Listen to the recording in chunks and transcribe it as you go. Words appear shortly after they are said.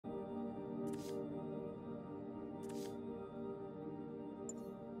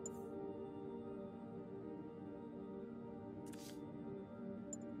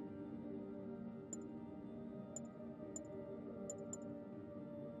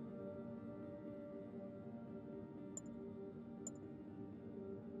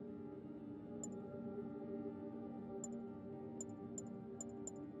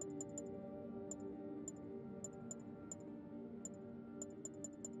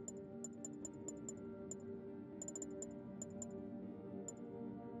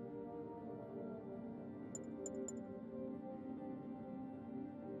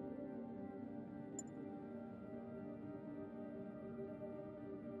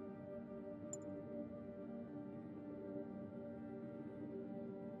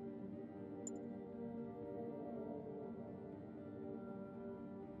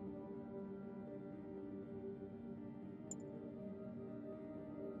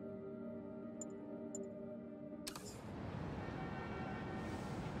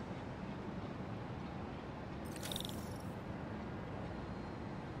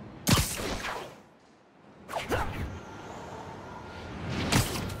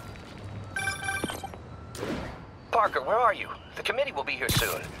Parker, where are you? The committee will be here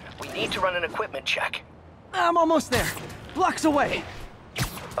soon. We need to run an equipment check. I'm almost there. Blocks away.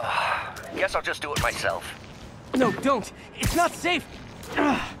 Guess I'll just do it myself. No, don't. It's not safe.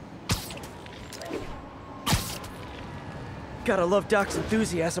 Gotta love Doc's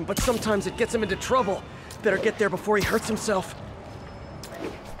enthusiasm, but sometimes it gets him into trouble. Better get there before he hurts himself.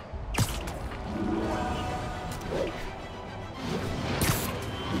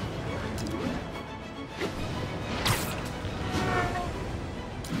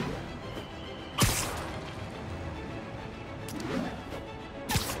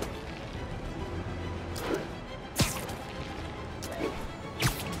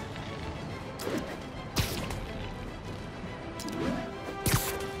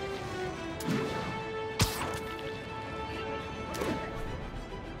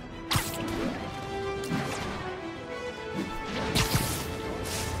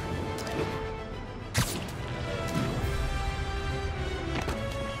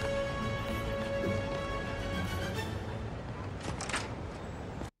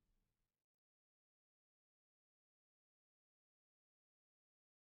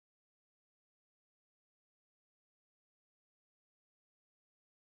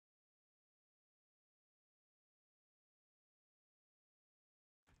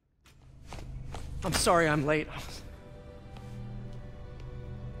 I'm sorry I'm late.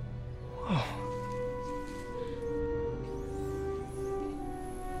 Whoa.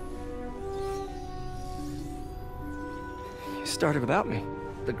 You started without me.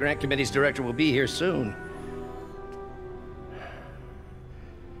 The grant committee's director will be here soon.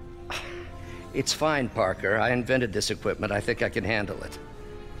 It's fine, Parker. I invented this equipment. I think I can handle it.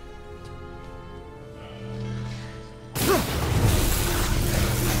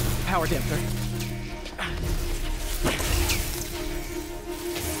 Power damper.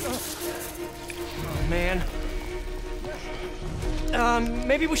 Oh, man.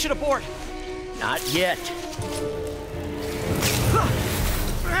 Maybe we should abort. Not yet.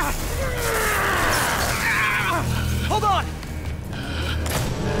 Hold on!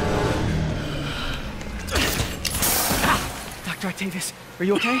 Dr. Octavius, are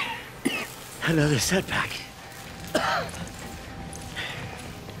you okay? Another setback.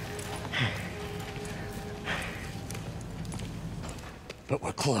 But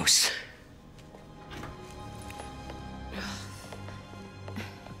we're close.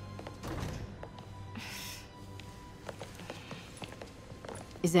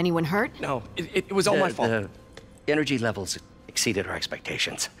 Is anyone hurt? No, it was all my fault. The energy levels exceeded our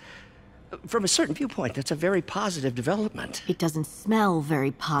expectations. From a certain viewpoint, that's a very positive development. It doesn't smell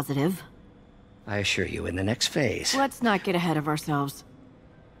very positive. I assure you, in the next phase... Let's not get ahead of ourselves.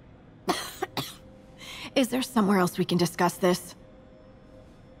 Is there somewhere else we can discuss this?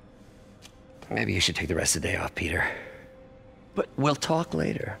 Maybe you should take the rest of the day off, Peter. But we'll talk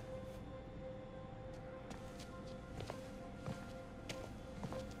later.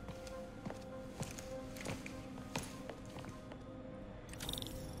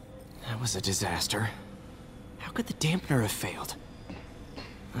 that was a disaster. How could the dampener have failed?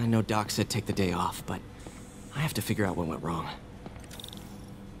 I know Doc said take the day off, but I have to figure out what went wrong.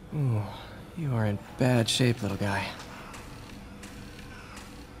 Ooh, you are in bad shape, little guy.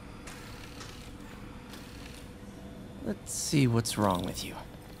 Let's see what's wrong with you.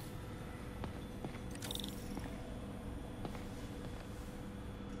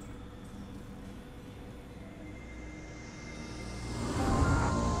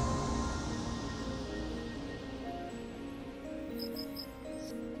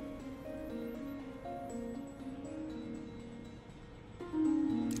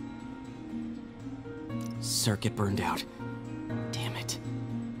 Circuit burned out. Damn it.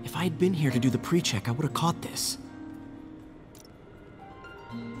 If I had been here to do the pre-check, I would have caught this.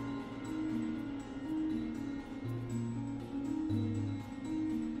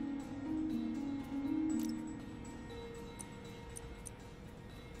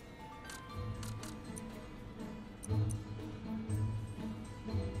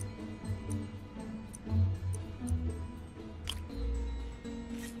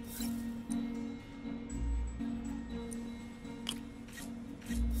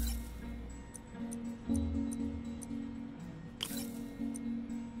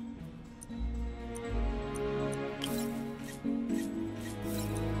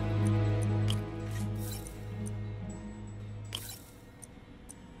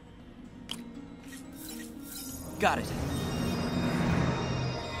 Got it.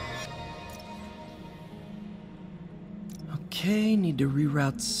 Okay, need to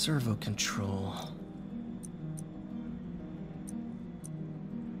reroute servo control.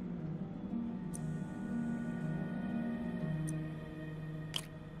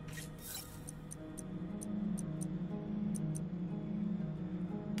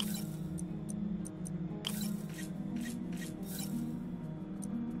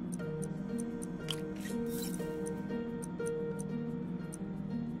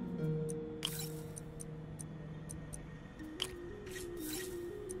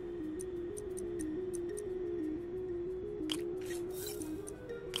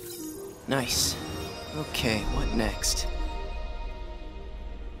 Nice. Okay, what next?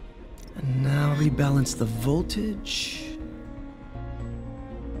 And now rebalance the voltage.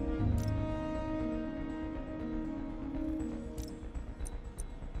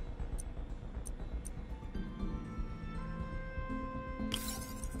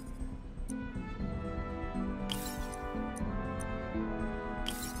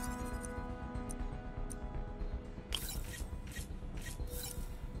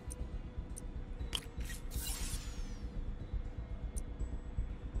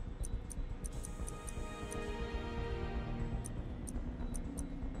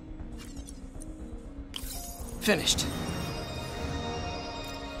 Finished.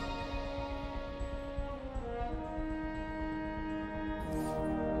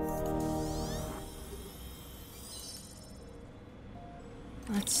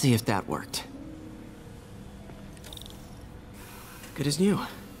 Let's see if that worked. Good as new.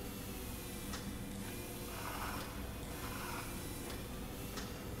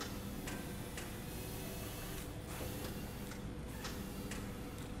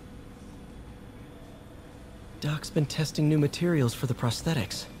 Doc's been testing new materials for the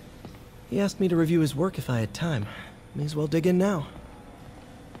prosthetics. He asked me to review his work if I had time. May as well dig in now.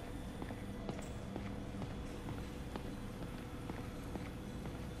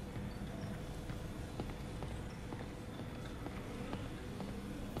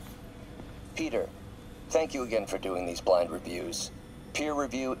 Peter, thank you again for doing these blind reviews. Peer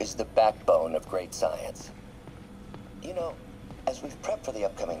review is the backbone of great science. You know, as we've prepped for the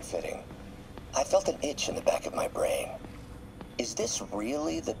upcoming fitting, I felt an itch in the back of my brain. Is this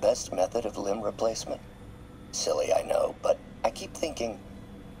really the best method of limb replacement? Silly, I know, but I keep thinking,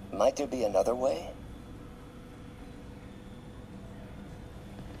 might there be another way?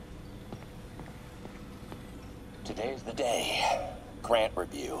 Today's the day. Grant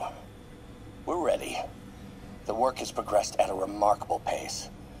review. We're ready. The work has progressed at a remarkable pace.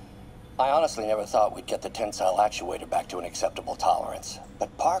 I honestly never thought we'd get the tensile actuator back to an acceptable tolerance.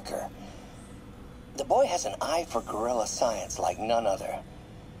 But Parker, the boy has an eye for guerrilla science like none other.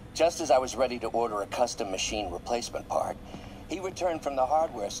 Just as I was ready to order a custom machine replacement part, he returned from the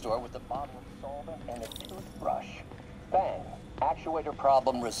hardware store with a bottle of solvent and a toothbrush. Bang! Actuator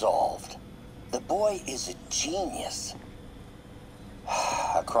problem resolved. The boy is a genius.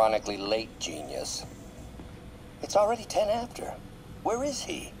 A chronically late genius. It's already 10 after. Where is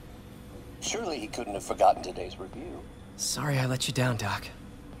he? Surely he couldn't have forgotten today's review. Sorry I let you down, Doc.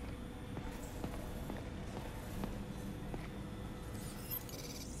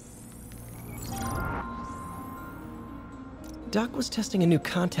 Doc was testing a new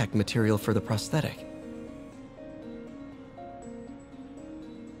contact material for the prosthetic.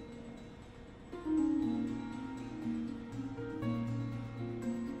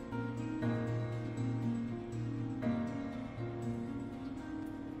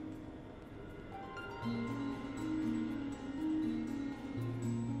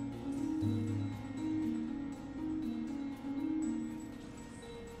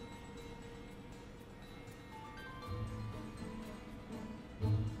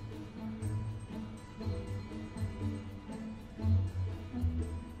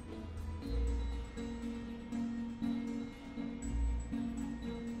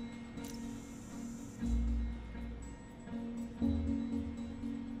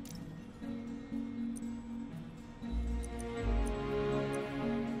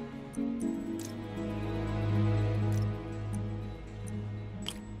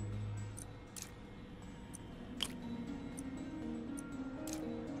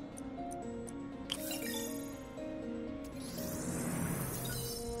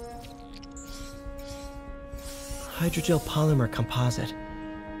 Hydrogel polymer composite.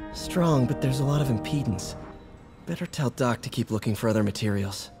 Strong, but there's a lot of impedance. Better tell Doc to keep looking for other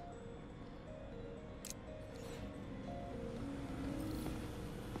materials.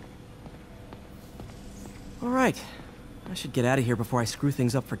 All right. I should get out of here before I screw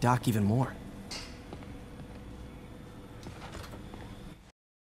things up for Doc even more.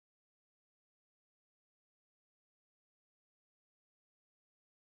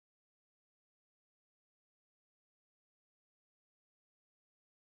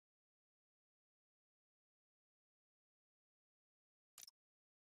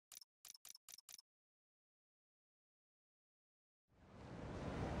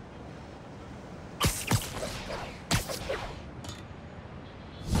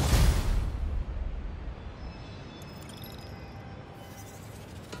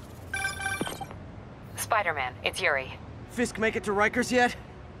 Spider-Man, it's Yuri. Fisk make it to Rikers yet?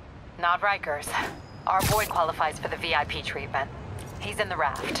 Not Rikers. Our boy qualifies for the VIP treatment. He's in the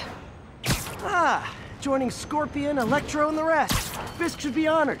raft. Ah, joining Scorpion, Electro, and the rest. Fisk should be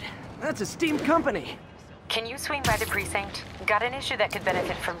honored. That's a steamed company. Can you swing by the precinct? Got an issue that could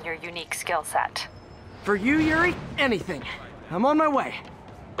benefit from your unique skill set. For you, Yuri, anything. I'm on my way.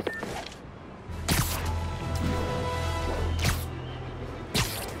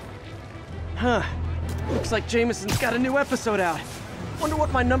 Huh. Looks like Jameson's got a new episode out. Wonder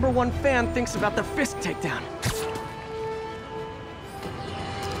what my #1 fan thinks about the Fisk takedown.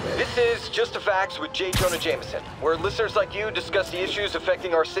 This is Just the Facts with J. Jonah Jameson, where listeners like you discuss the issues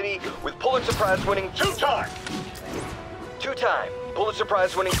affecting our city with Pulitzer Prize-winning two-time Pulitzer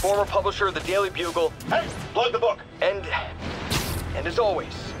Prize-winning former publisher of the Daily Bugle. Hey, plug the book. And as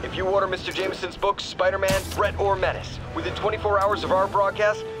always, if you order Mr. Jameson's books, Spider-Man, Threat, or Menace, within 24 hours of our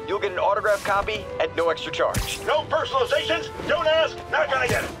broadcast, you'll get an autographed copy at no extra charge. No personalizations, don't ask, not gonna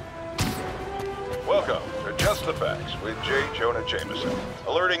get it. Welcome to Just the Facts with J. Jonah Jameson,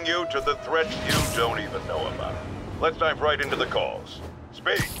 alerting you to the threats you don't even know about. Let's dive right into the calls.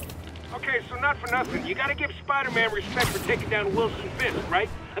 Speak. Okay, so not for nothing, you gotta give Spider-Man respect for taking down Wilson Fisk, right?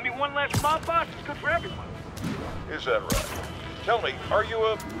 I mean, one less mob boss is good for everyone. Is that right? Tell me, are you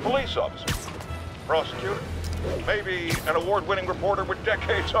a police officer? Prosecutor? Maybe an award-winning reporter with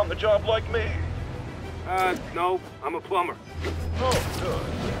decades on the job like me? No, I'm a plumber. Oh, good.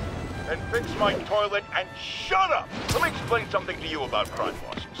 Then fix my toilet and shut up! Let me explain something to you about crime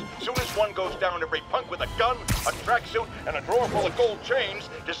bosses. Soon as one goes down, every punk with a gun, a tracksuit, and a drawer full of gold chains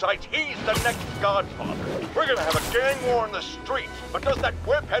decides he's the next godfather. We're gonna have a gang war in the streets, but does that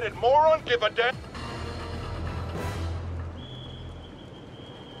whip-headed moron give a damn?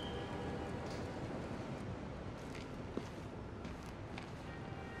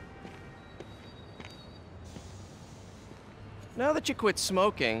 Now that you quit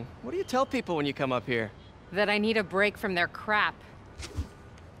smoking, what do you tell people when you come up here? That I need a break from their crap.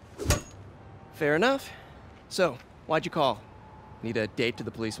 Fair enough. So, why'd you call? Need a date to the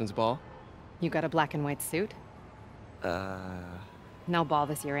policeman's ball? You got a black and white suit? No ball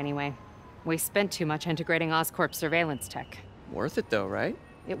this year anyway. We spent too much integrating Oscorp surveillance tech. Worth it though, right?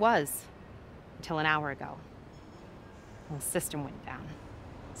 It was. Until an hour ago. The system went down.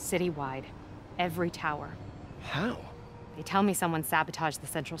 Citywide. Every tower. How? They tell me someone sabotaged the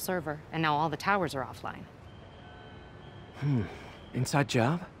central server, and now all the towers are offline. Inside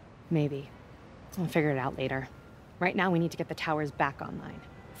job? Maybe. I'll figure it out later. Right now, we need to get the towers back online.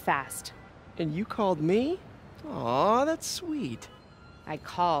 Fast. And you called me? Aw, that's sweet. I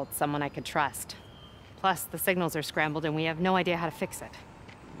called someone I could trust. Plus, the signals are scrambled, and we have no idea how to fix it.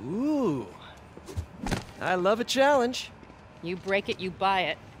 Ooh. I love a challenge. You break it, you buy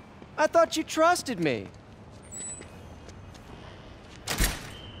it. I thought you trusted me.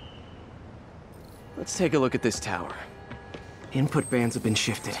 Let's take a look at this tower. Input bands have been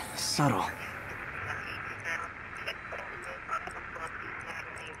shifted. Subtle.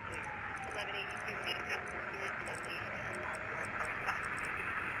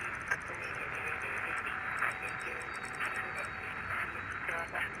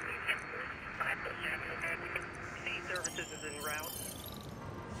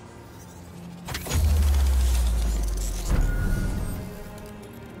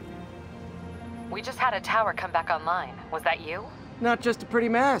 We just had a tower come back online. Was that you? Not just a pretty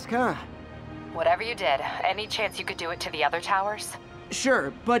mask, huh? Whatever you did, any chance you could do it to the other towers?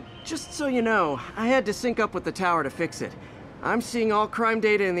 Sure, but just so you know, I had to sync up with the tower to fix it. I'm seeing all crime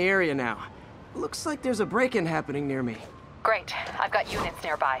data in the area now. Looks like there's a break-in happening near me. Great. I've got units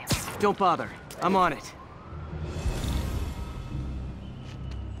nearby. Don't bother. I'm on it.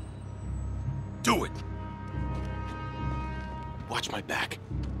 Do it! Watch my back.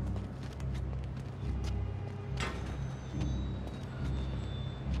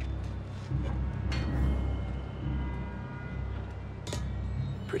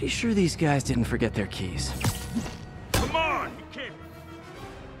 Pretty sure these guys didn't forget their keys. Come on, you can't.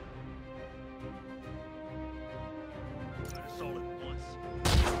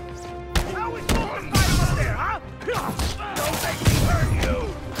 How is going up there, huh? Don't make me hurt you!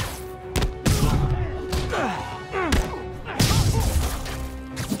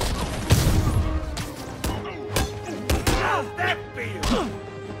 How's that feel?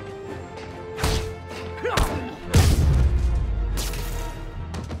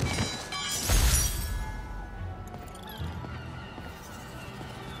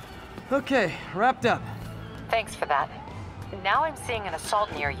 Okay, wrapped up. Thanks for that. Now I'm seeing an assault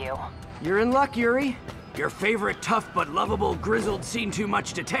near you. You're in luck, Yuri. Your favorite tough but lovable, grizzled,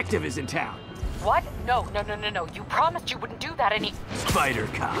 seen-too-much detective is in town. What? No. You promised you wouldn't do that any— Spider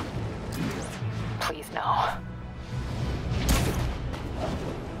Cop. Please, no.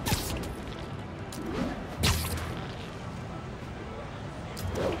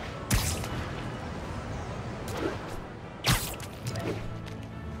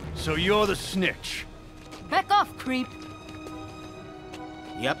 So you're the snitch. Back off, creep.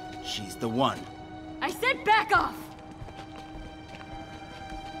 Yep, she's the one. I said back off!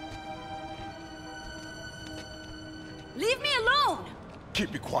 Leave me alone!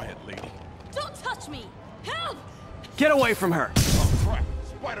 Keep it quiet, lady. Don't touch me! Help! Get away from her! Oh, crap.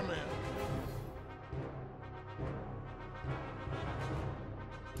 Spider-Man.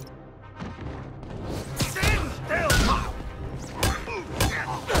 Stand still!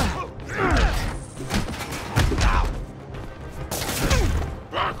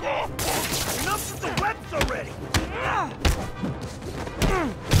 Back off! Enough with the webs already!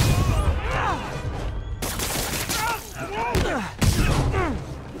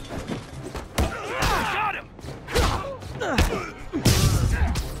 Got him!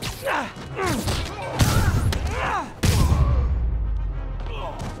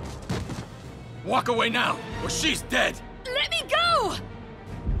 Walk away now, or she's dead! Let me go!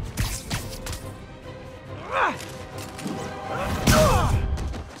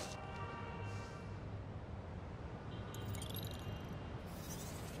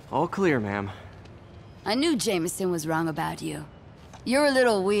 All clear, ma'am. I knew Jameson was wrong about you. You're a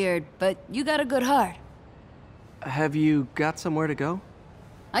little weird, but you got a good heart. Have you got somewhere to go?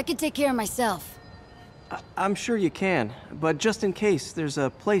 I can take care of myself. I'm sure you can, but just in case, there's a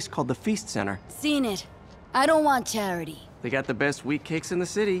place called the Feast Center. Seen it. I don't want charity. They got the best wheat cakes in the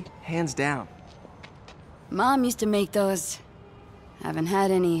city, hands down. Mom used to make those. Haven't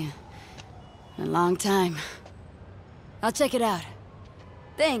had any in a long time. I'll check it out.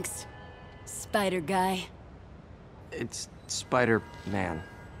 Thanks, Spider Guy. It's Spider-Man.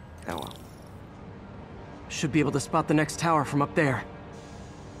 Oh well. Should be able to spot the next tower from up there.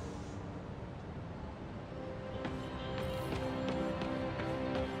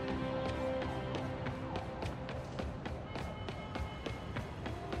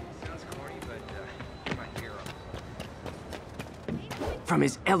 From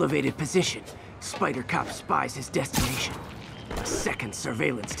his elevated position, Spider Cop spies his destination. A second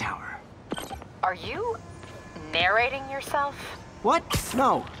surveillance tower. Are you narrating yourself? What?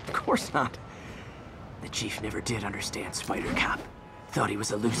 No, of course not. The Chief never did understand Spider Cop. Thought he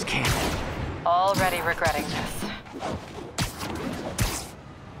was a loose cannon. Already regretting this.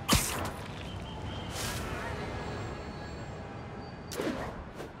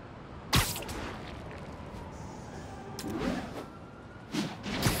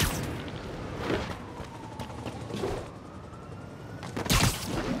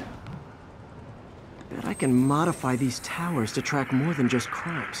 Bet I can modify these towers to track more than just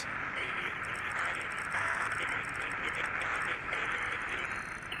crimes.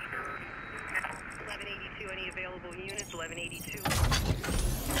 Any available units? 1182.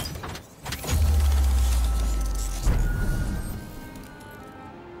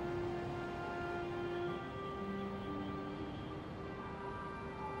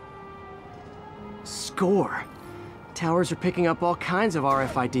 Score! Towers are picking up all kinds of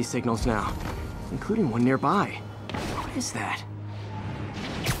RFID signals now, including one nearby. What is that?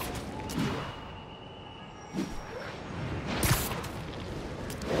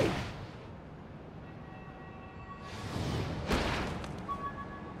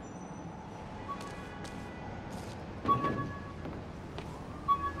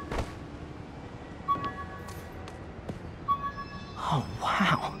 Oh,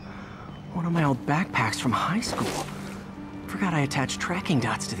 wow. One of my old backpacks from high school. Forgot I attached tracking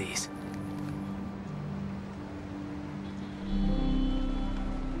dots to these.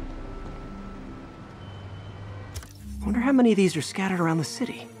 Wonder how many of these are scattered around the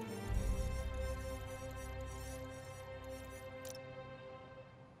city.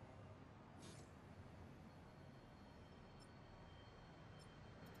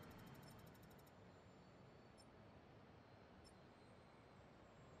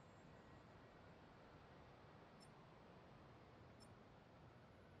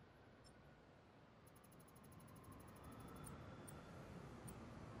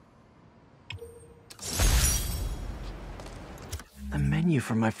 The menu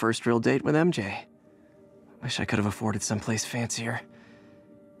from my first real date with MJ. Wish I could have afforded someplace fancier.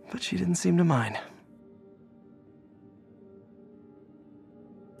 But she didn't seem to mind.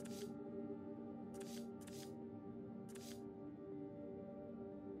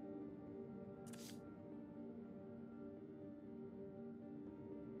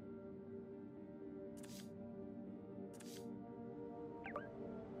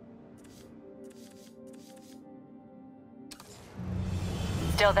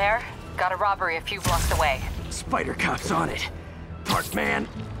 Still there? Got a robbery a few blocks away. Spider Cop's on it. Part man,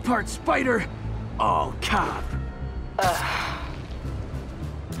 part spider, all cop.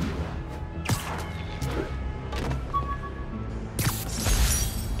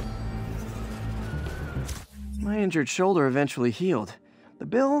 My injured shoulder eventually healed. The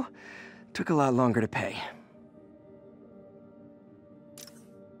bill took a lot longer to pay.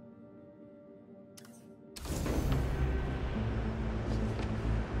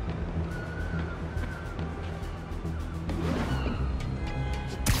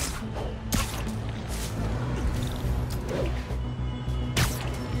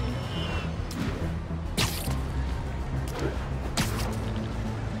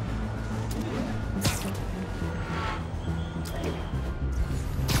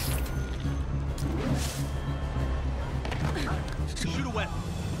 Shoot a weapon.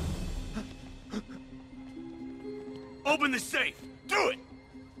 Open the safe. Do it.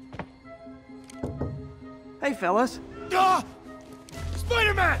 Hey, fellas. Ah!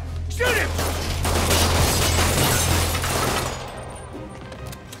 Spider-Man! Shoot him!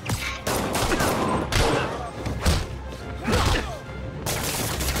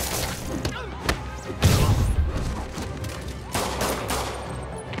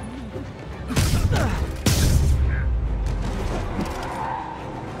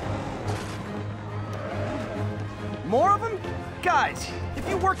 More of them? Guys, if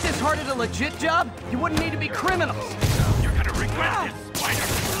you worked this hard at a legit job, you wouldn't need to be criminals. You're gonna regret this, Spider!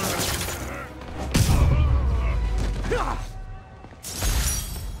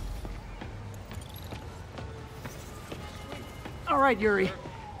 All right, Yuri.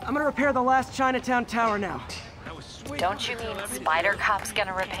 I'm gonna repair the last Chinatown tower now. Don't you mean Spider Cop's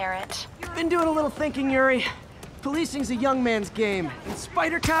gonna repair it? Been doing a little thinking, Yuri. Policing's a young man's game, and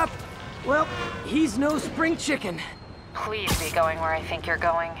Spider Cop, well, he's no spring chicken. Please be going where I think you're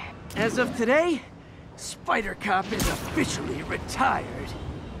going. As of today, Spider Cop is officially retired.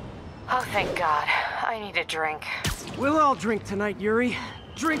 Oh, thank God. I need a drink. We'll all drink tonight, Yuri.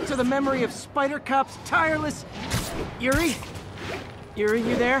 Drink to the memory of Spider Cop's tireless... Yuri? Yuri,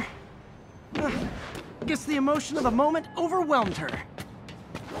 you there? Guess the emotion of the moment overwhelmed her.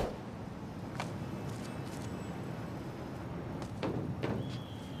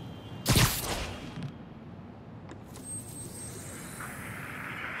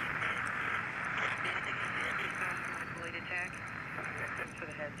 For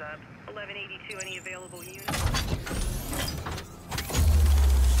the heads up. 1182, any available units?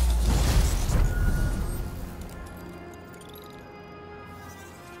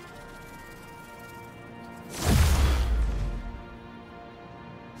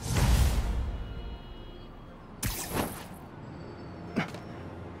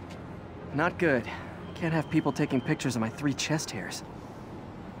 Not good. Can't have people taking pictures of my 3 chest hairs.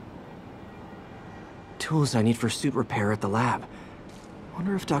 Tools I need for suit repair at the lab.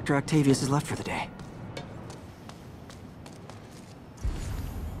 Wonder if Dr. Octavius is left for the day.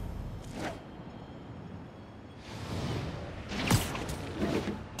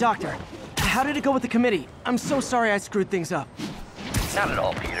 Doctor, how did it go with the committee? I'm so sorry I screwed things up. Not at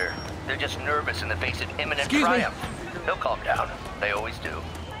all, Peter. They're just nervous in the face of imminent Excuse me? triumph. They'll calm down. They always do.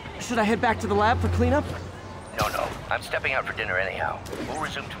 Should I head back to the lab for cleanup? No. I'm stepping out for dinner anyhow. We'll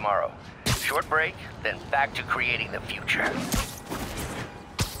resume tomorrow. Short break, then back to creating the future.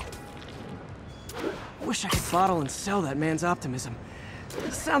 Wish I could bottle and sell that man's optimism.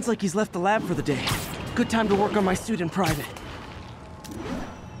 Sounds like he's left the lab for the day. Good time to work on my suit in private.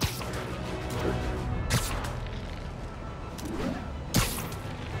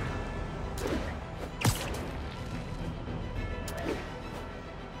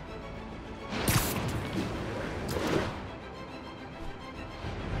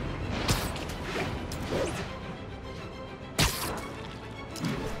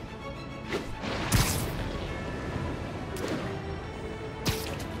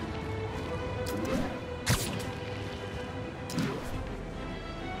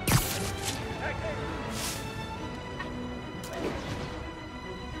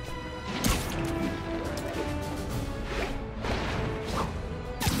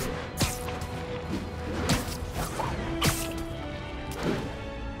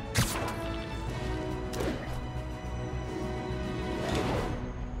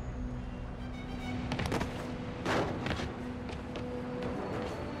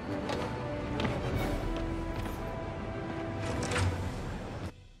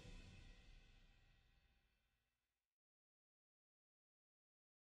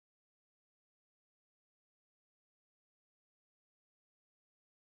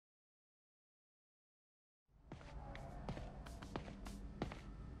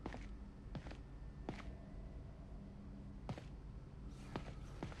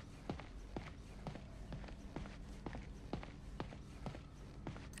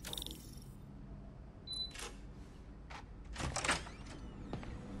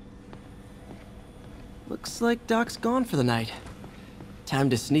 Looks like Doc's gone for the night. Time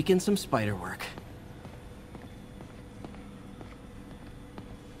to sneak in some spider work.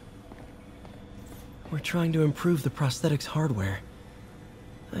 We're trying to improve the prosthetics hardware.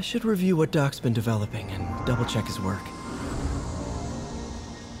 I should review what Doc's been developing and double-check his work.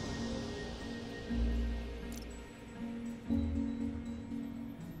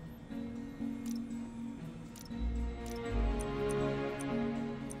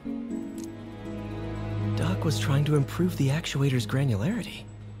 Doc was trying to improve the actuator's granularity.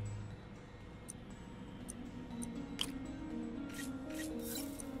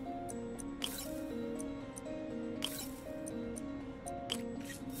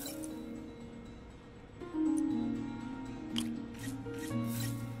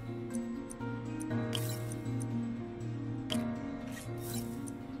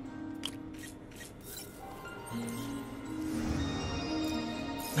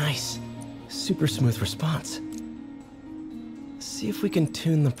 Nice. Super smooth response. See if we can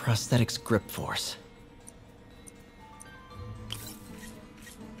tune the prosthetic's grip force.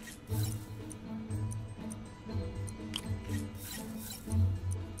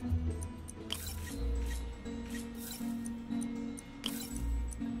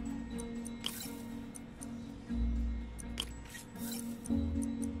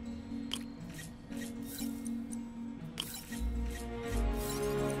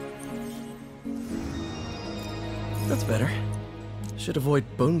 That's better. Should avoid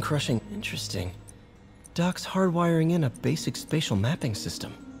bone crushing. Interesting. Doc's hardwiring in a basic spatial mapping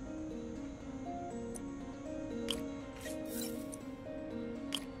system.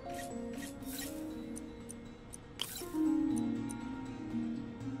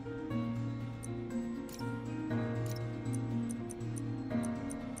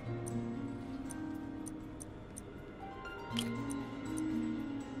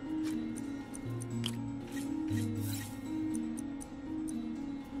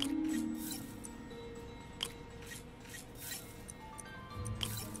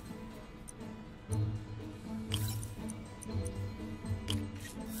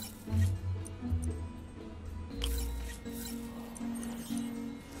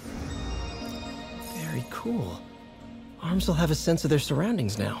 Cool. Arms will have a sense of their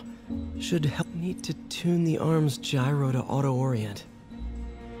surroundings now. Should help. Need to tune the arm's gyro to auto-orient.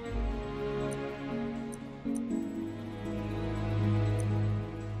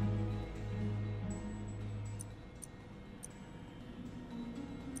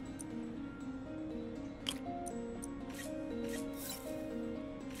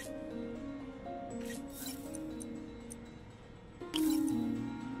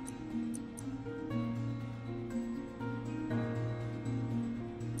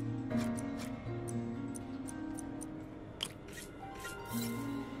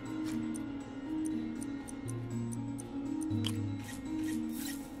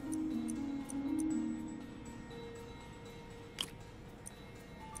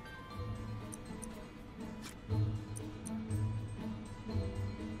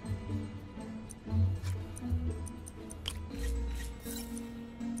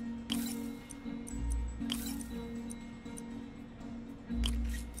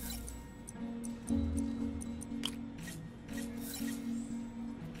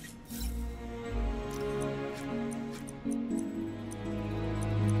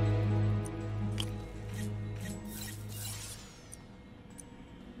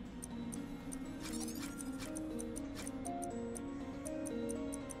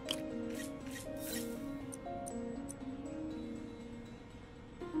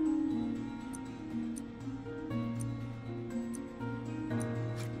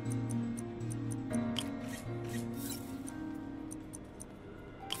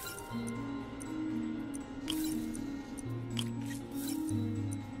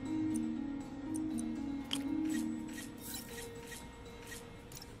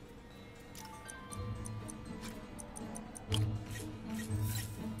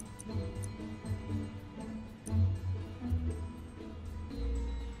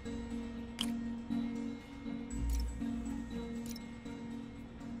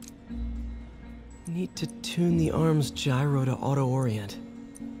 Need to tune the arm's gyro to auto-orient.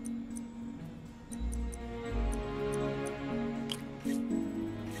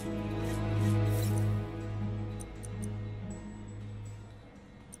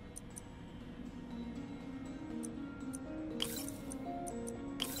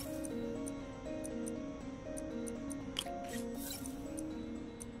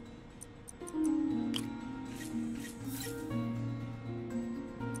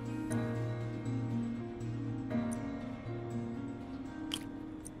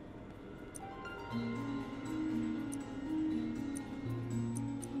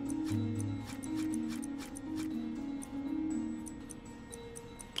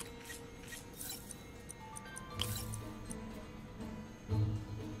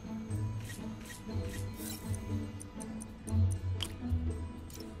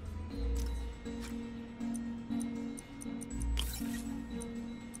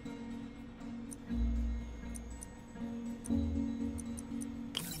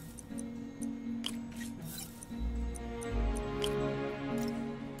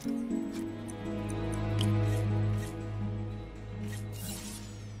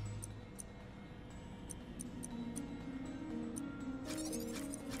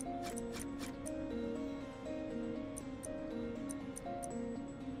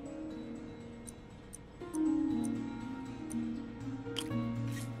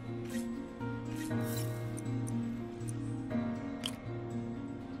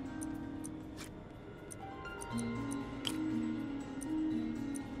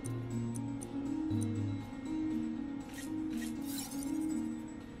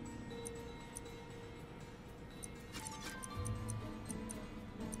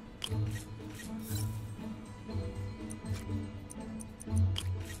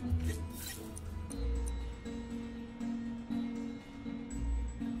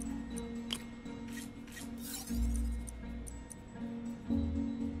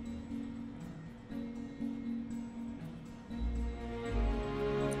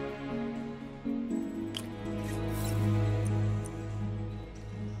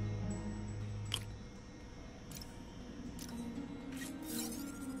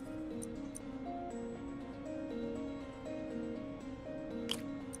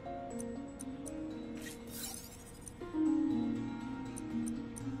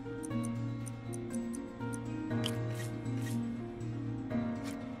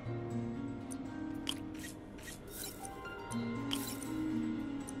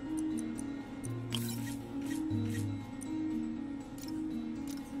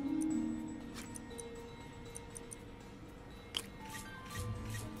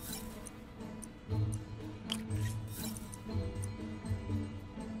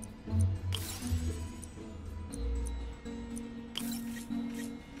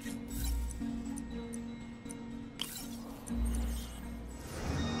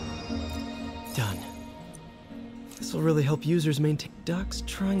 Done. This will really help users maintain. Doc's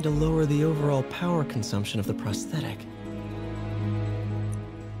trying to lower the overall power consumption of the prosthetic.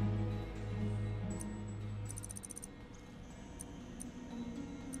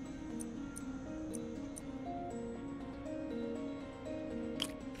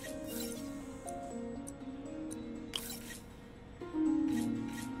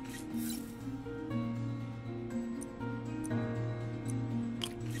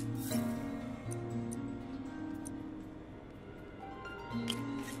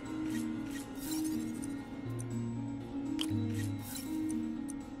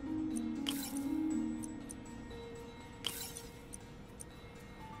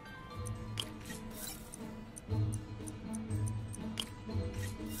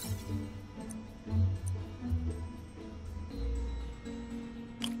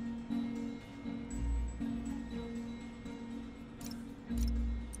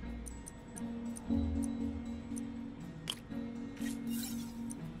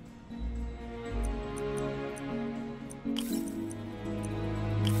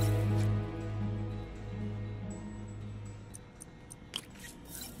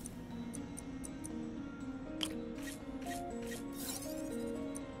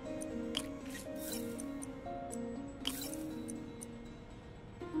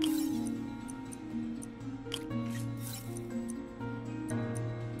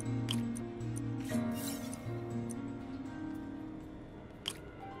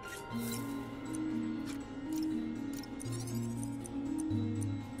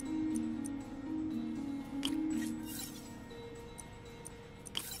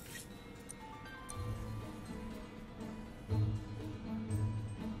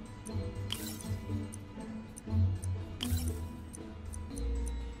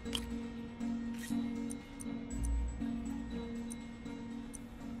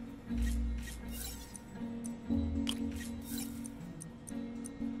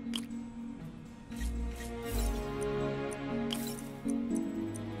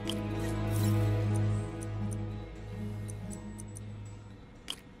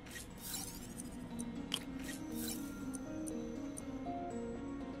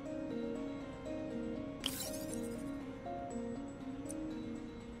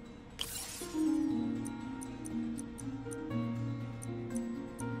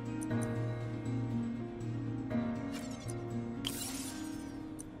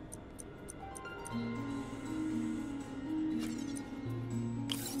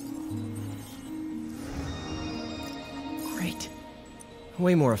 Great.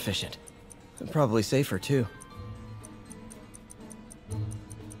 Way more efficient. And probably safer, too.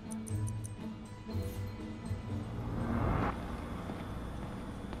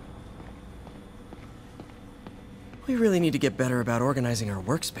 We really need to get better about organizing our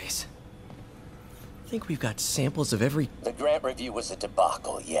workspace. I think we've got samples of every... The grant review was a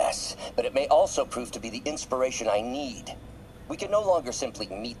debacle, yes. But it may also prove to be the inspiration I need. We can no longer simply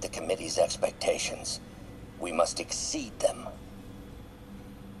meet the committee's expectations. We must exceed them.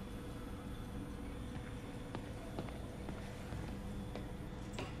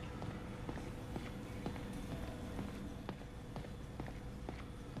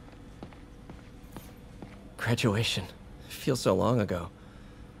 Graduation. Feels so long ago.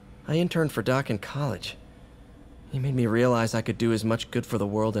 I interned for Doc in college. He made me realize I could do as much good for the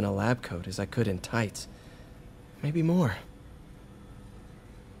world in a lab coat as I could in tights. Maybe more.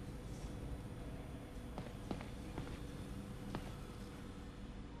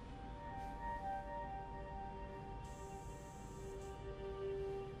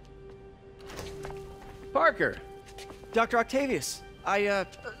 Parker! Dr. Octavius,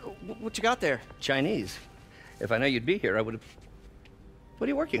 what you got there? Chinese. If I know you'd be here, I would have... What are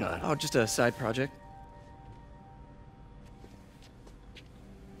you working on? Oh, just a side project.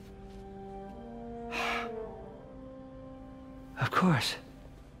 Of course.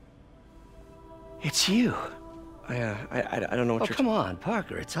 It's you. I don't know what you're... Oh, come on,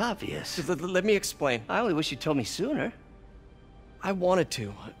 Parker, it's obvious. Let me explain. I only wish you'd told me sooner. I wanted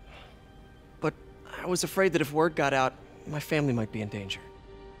to, but I was afraid that if word got out, my family might be in danger.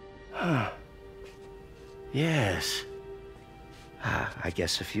 Huh. Yes. I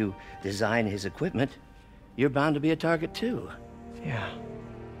guess if you design his equipment, you're bound to be a target too. Yeah.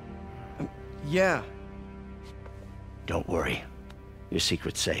 Yeah. Don't worry. Your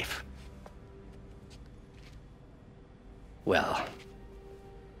secret's safe. Well,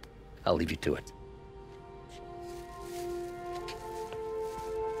 I'll leave you to it.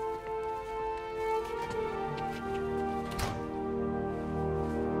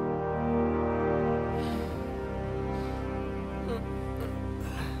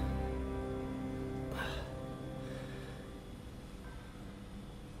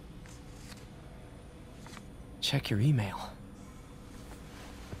 Check your email.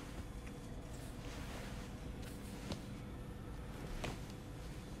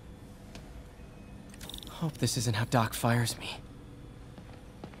 Hope this isn't how Doc fires me.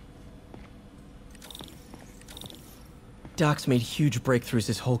 Doc's made huge breakthroughs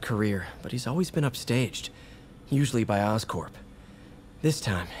his whole career, but he's always been upstaged, usually by Oscorp. This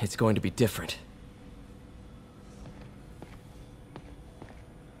time, it's going to be different.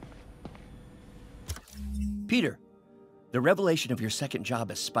 Peter, the revelation of your second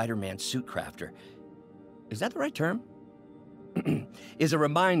job as Spider-Man suit crafter, is that the right term? Is a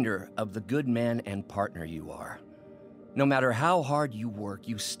reminder of the good man and partner you are. No matter how hard you work,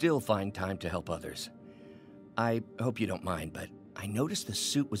 you still find time to help others. I hope you don't mind, but I noticed the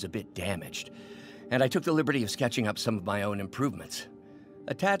suit was a bit damaged, and I took the liberty of sketching up some of my own improvements.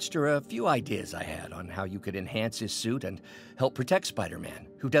 Attached are a few ideas I had on how you could enhance his suit and help protect Spider-Man,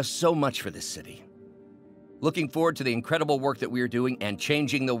 who does so much for this city. Looking forward to the incredible work that we are doing and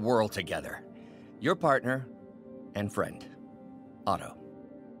changing the world together. Your partner and friend, Otto.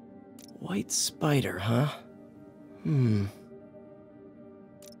 White Spider, huh?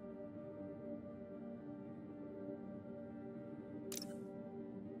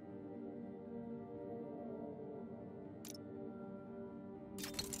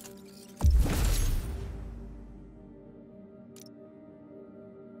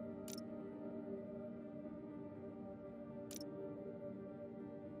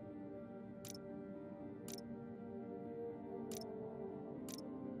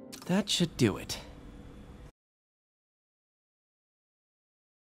 That should do it.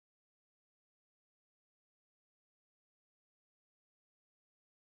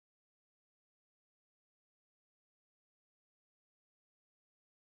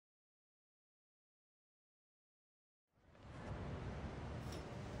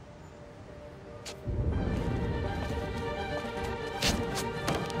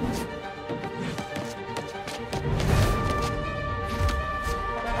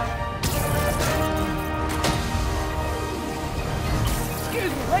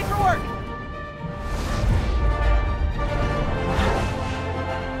 Late for work!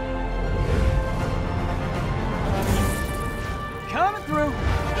 Coming through!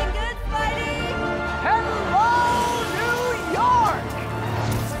 Looking good, Spidey! Hello, New York!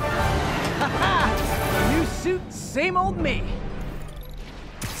 Haha! New suit, same old me.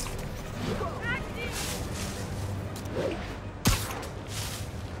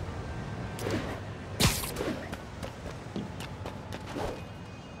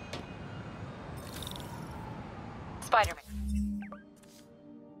 Spider-Man.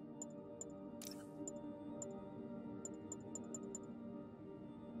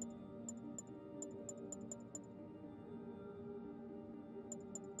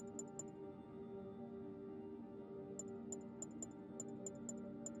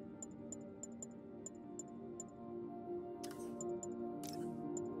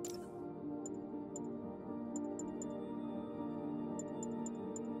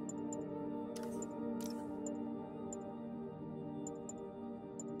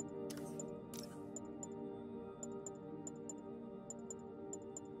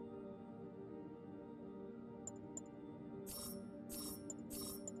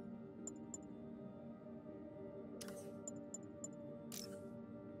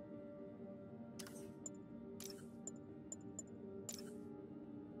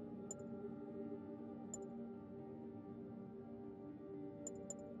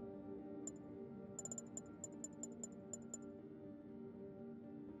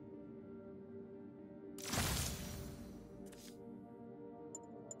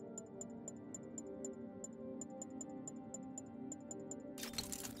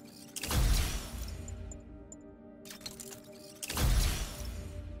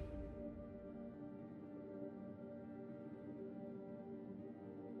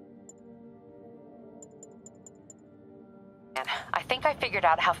 Spider-Man. I think I figured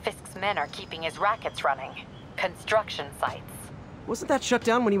out how Fisk's men are keeping his rackets running. Construction sites. Wasn't that shut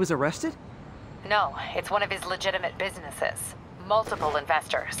down when he was arrested? No, it's one of his legitimate businesses. Multiple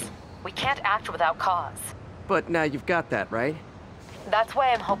investors. We can't act without cause. But now you've got that, right? That's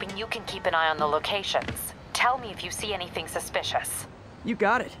why I'm hoping you can keep an eye on the locations. Tell me if you see anything suspicious. You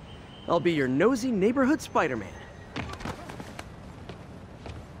got it. I'll be your nosy neighborhood Spider-Man.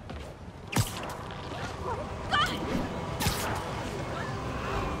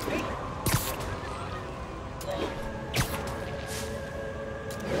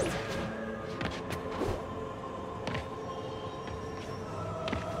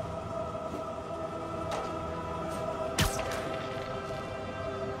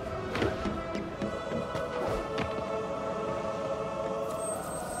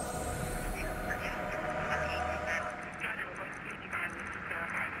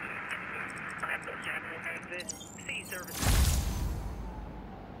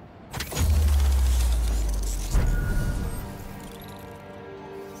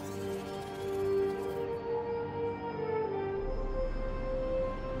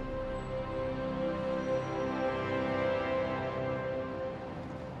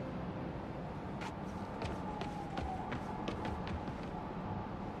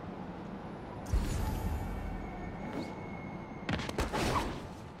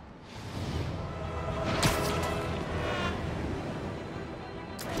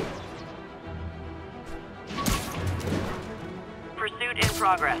 Pursuit in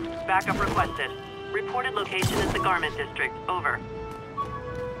progress. Backup requested. Reported location is the Garment District. Over.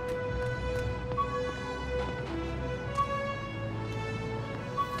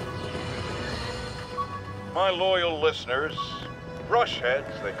 My loyal listeners,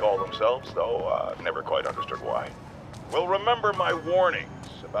 brushheads they call themselves, though I've never quite understood why, will remember my warnings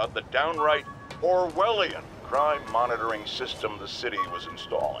about the downright Orwellian crime monitoring system the city was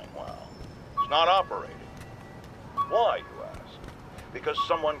installing. Well, it's not operating. Why, you ask? Because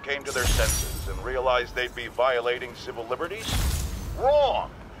someone came to their senses and realized they'd be violating civil liberties? Wrong!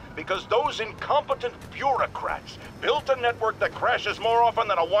 Because those incompetent bureaucrats built a network that crashes more often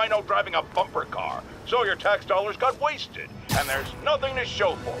than a wino driving a bumper car. So your tax dollars got wasted, and there's nothing to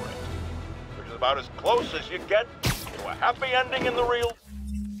show for it. Which is about as close as you get to a happy ending in the real...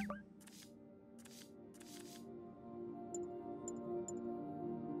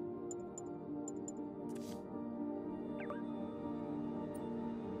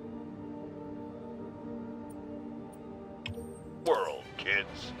 world,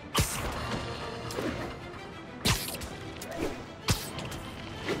 kids.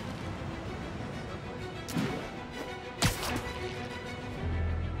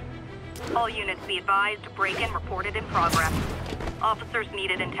 All units be advised, break-in reported in progress. Officers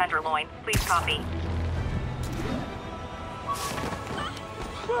needed in Tenderloin. Please copy.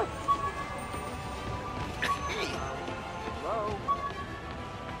 Hello?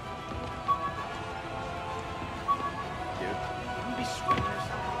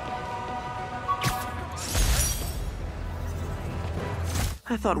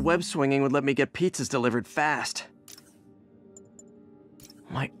 I thought web swinging would let me get pizzas delivered fast.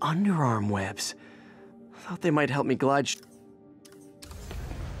 My underarm webs. Thought they might help me glide.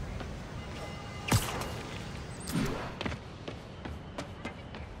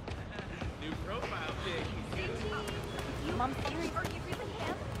 New profile pic. Mom, serious? Are you really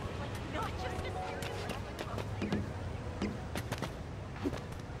him? Like, not just as serious.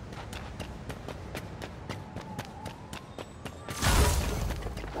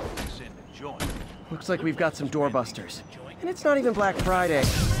 Looks like we've got some doorbusters. And it's not even Black Friday.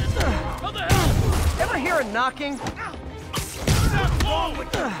 How the hell? Ever hear a knocking? What's wrong with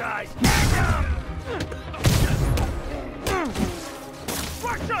you guys?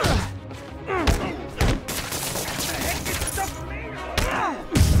 Watch out!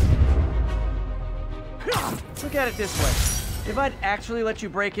 Look at it this way. If I'd actually let you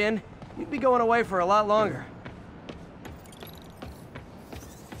break in, you'd be going away for a lot longer.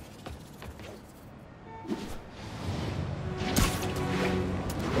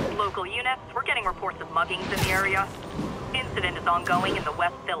 Local units, we're getting reports of muggings in the area. Incident is ongoing in the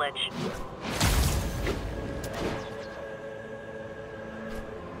West Village.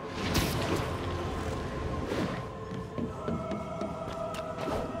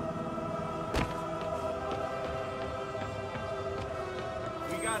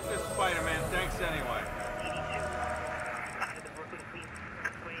 We got this, Spider-Man. Thanks anyway. 82. Spotted the Brooklyn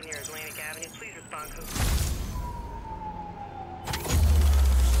Queen near Atlantic Avenue. Please respond to...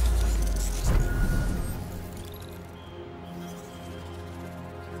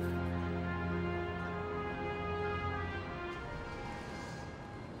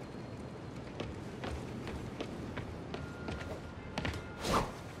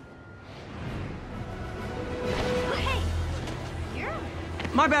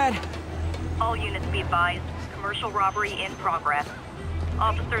 My bad. All units be advised. Commercial robbery in progress.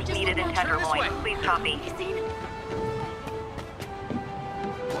 Officers needed in Tenderloin. Please copy.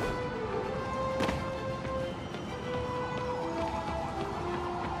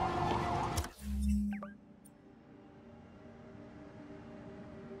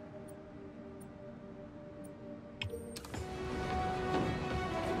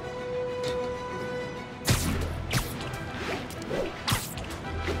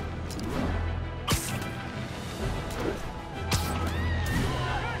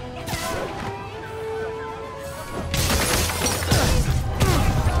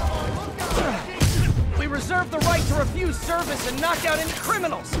 Reserve the right to refuse service and knock out any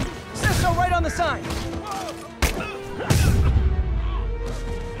criminals. Says so right on the sign.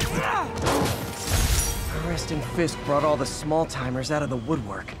 Arrest and Fisk brought all the small-timers out of the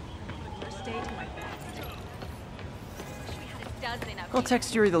woodwork. I'll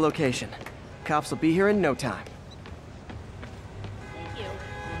text Yuri the location. Cops will be here in no time.